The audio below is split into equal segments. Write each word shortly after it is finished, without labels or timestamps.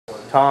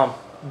Tom,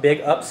 big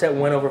upset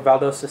win over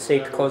Valdosta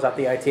State to close out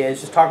the ITAs.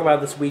 Just talk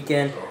about this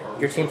weekend,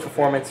 your team's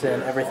performance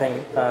and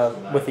everything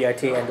with the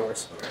ITA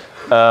Indoors.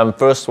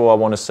 First of all, I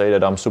want to say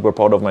that I'm super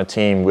proud of my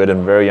team. We had a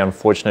very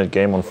unfortunate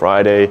game on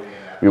Friday.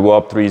 We were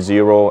up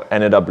 3-0,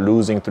 ended up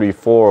losing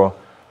 3-4.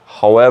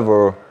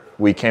 However,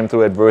 we came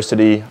through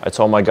adversity. I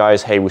told my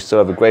guys, hey, we still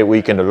have a great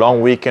weekend, a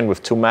long weekend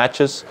with 2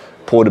 matches.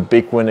 Pulled a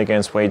big win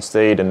against Wayne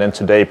State, and then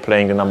today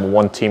playing the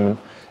 #1 team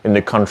in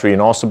the country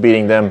and also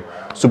beating them.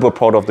 Super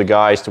proud of the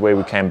guys, the way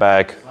we came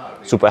back.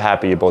 Super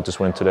happy about this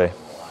win today.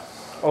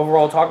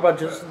 Overall, talk about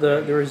just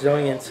the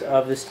resilience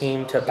of this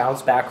team to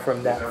bounce back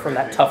from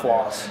that tough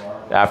loss.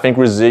 Yeah, I think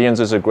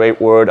resilience is a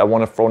great word. I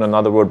want to throw in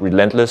another word,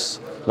 relentless.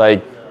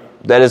 Like,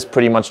 that is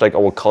pretty much like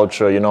our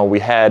culture. You know, we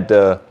had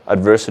the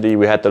adversity,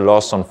 we had the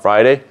loss on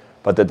Friday,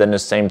 but then at the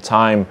same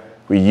time,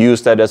 we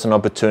used that as an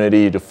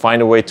opportunity to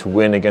find a way to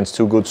win against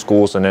 2 good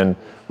schools, and then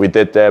we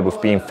did that with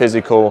being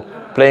physical,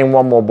 playing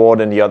one more ball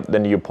than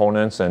the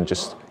opponents, and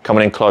just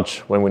coming in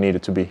clutch when we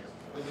needed to be.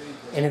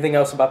 Anything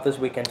else about this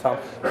weekend, Tom?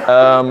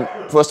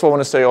 First of all, I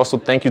want to say also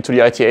thank you to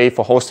the ITA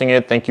for hosting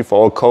it. Thank you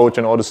for our coach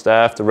and all the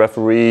staff, the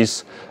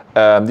referees,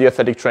 the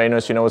athletic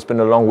trainers. You know, it's been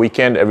a long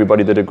weekend.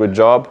 Everybody did a good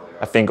job.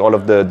 I think all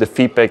of the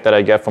feedback that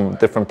I get from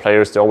different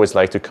players, they always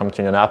like to come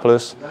to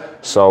Indianapolis.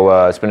 So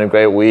it's been a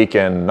great week,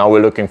 and now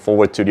we're looking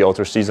forward to the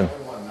outdoor season.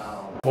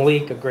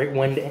 Malik, a great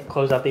win to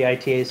close out the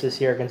ITAs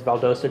this year against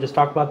Valdosta. Just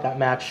talk about that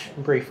match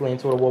briefly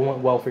and sort of what went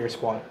well for your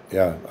squad.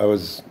 Yeah, it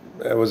was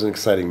an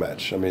exciting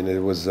match. I mean,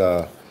 it was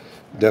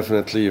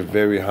definitely a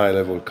very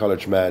high-level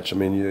college match. I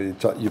mean,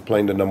 you're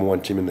playing the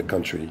 #1 team in the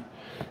country,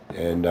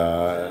 and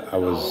I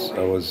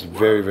was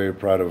very, very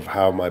proud of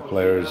how my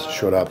players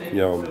showed up.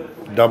 You know,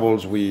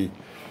 doubles, we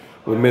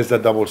missed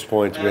that doubles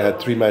point. We had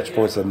 3 match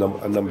points at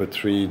number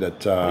 3 that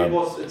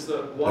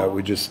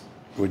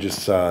we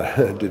just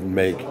didn't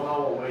make.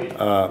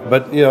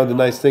 But you know, the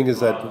nice thing is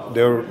that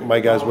my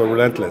guys were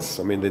relentless.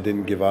 I mean, they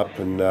didn't give up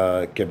and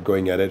kept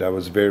going at it. I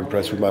was very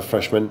impressed with my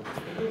freshmen.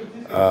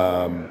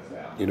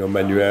 You know,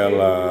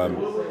 Manuel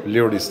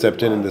literally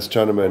stepped in this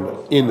tournament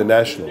in the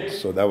Nationals,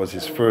 so that was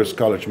his first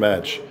college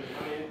match,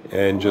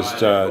 and just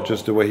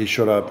the way he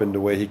showed up and the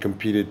way he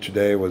competed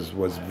today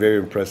was very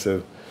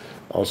impressive.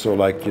 Also,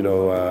 like, you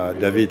know,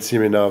 David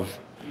Simenov,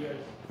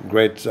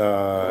 great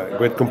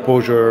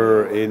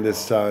composure in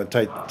this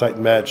tight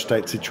match,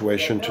 tight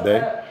situation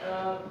today.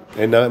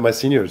 And my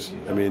seniors,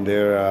 I mean,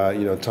 they're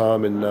you know,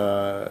 Tom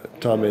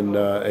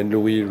and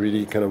Louis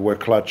really kind of were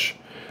clutch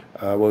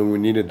when we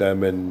needed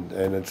them, and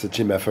it's a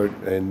team effort,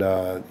 and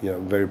you know,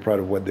 I'm very proud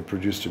of what they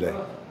produced today.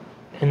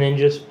 And then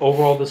just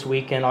overall this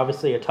weekend,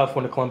 obviously a tough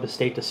one to Columbus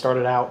State to start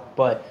it out,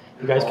 but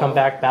you guys come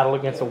back, battle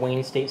against a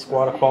Wayne State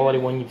squad, a quality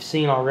one you've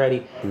seen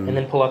already, and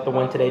then pull out the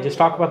win today. Just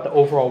talk about the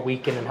overall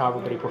weekend and how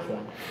everybody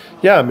performed.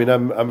 Yeah, I mean,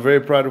 I'm very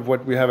proud of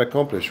what we have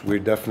accomplished.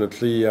 We're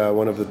definitely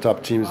one of the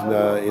top teams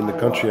in the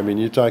country. I mean,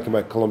 you're talking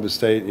about Columbus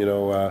State, you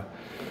know,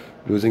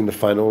 losing the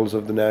finals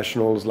of the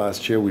Nationals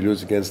last year. We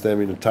lose against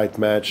them in a tight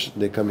match.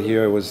 They come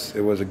here. It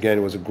was a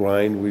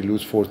grind. We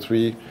lose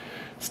 4-3.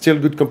 Still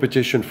good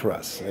competition for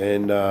us,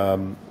 and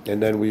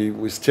then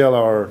we still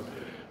are,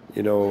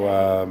 you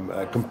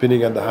know,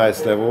 competing at the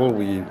highest level.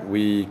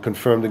 We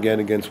confirmed again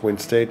against Wayne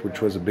State, which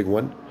was a big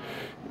one,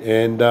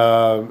 and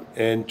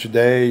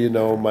today, you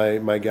know,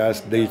 my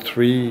guys, day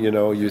 3, you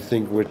know, you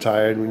think we're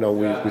tired, you know,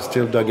 we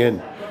still dug in,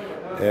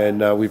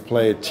 and we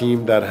play a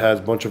team that has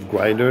a bunch of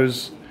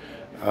grinders.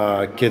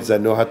 Kids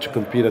that know how to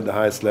compete at the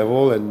highest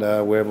level, and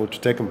we're able to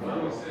take them.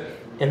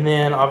 And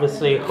then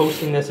obviously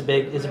hosting this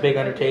is a big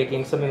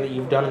undertaking, something that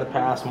you've done in the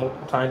past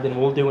multiple times and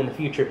will do in the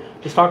future.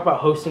 Just talk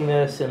about hosting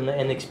this and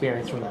the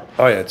experience from that.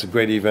 Oh yeah, it's a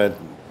great event.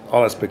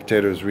 All our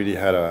spectators really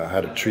had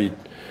a treat,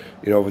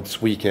 you know, over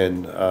this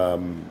weekend.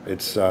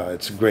 It's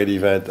a great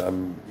event.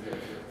 I'm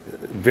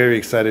very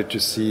excited to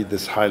see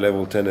this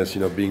high-level tennis, you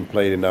know, being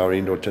played in our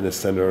indoor tennis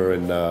center,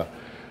 and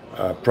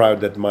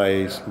proud that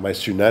my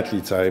student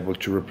athletes are able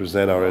to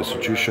represent our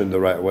institution the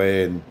right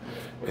way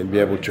and be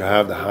able to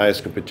have the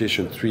highest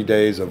competition. 3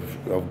 days of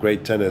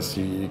great tennis.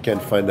 You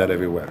can't find that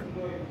everywhere.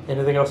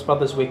 Anything else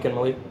about this weekend,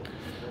 Malik?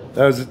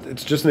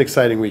 It's just an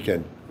exciting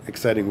weekend.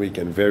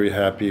 Very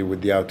happy with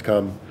the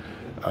outcome.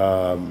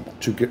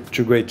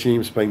 2 great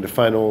teams playing the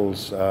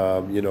finals.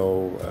 You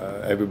know,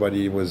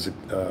 everybody was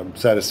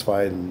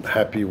satisfied and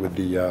happy with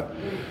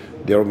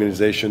the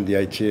organization. The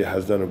ITA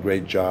has done a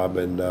great job,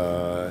 and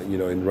you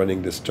know, in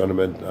running this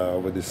tournament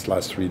over these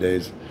last 3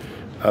 days.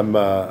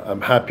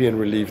 I'm happy and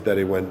relieved that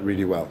it went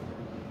really well.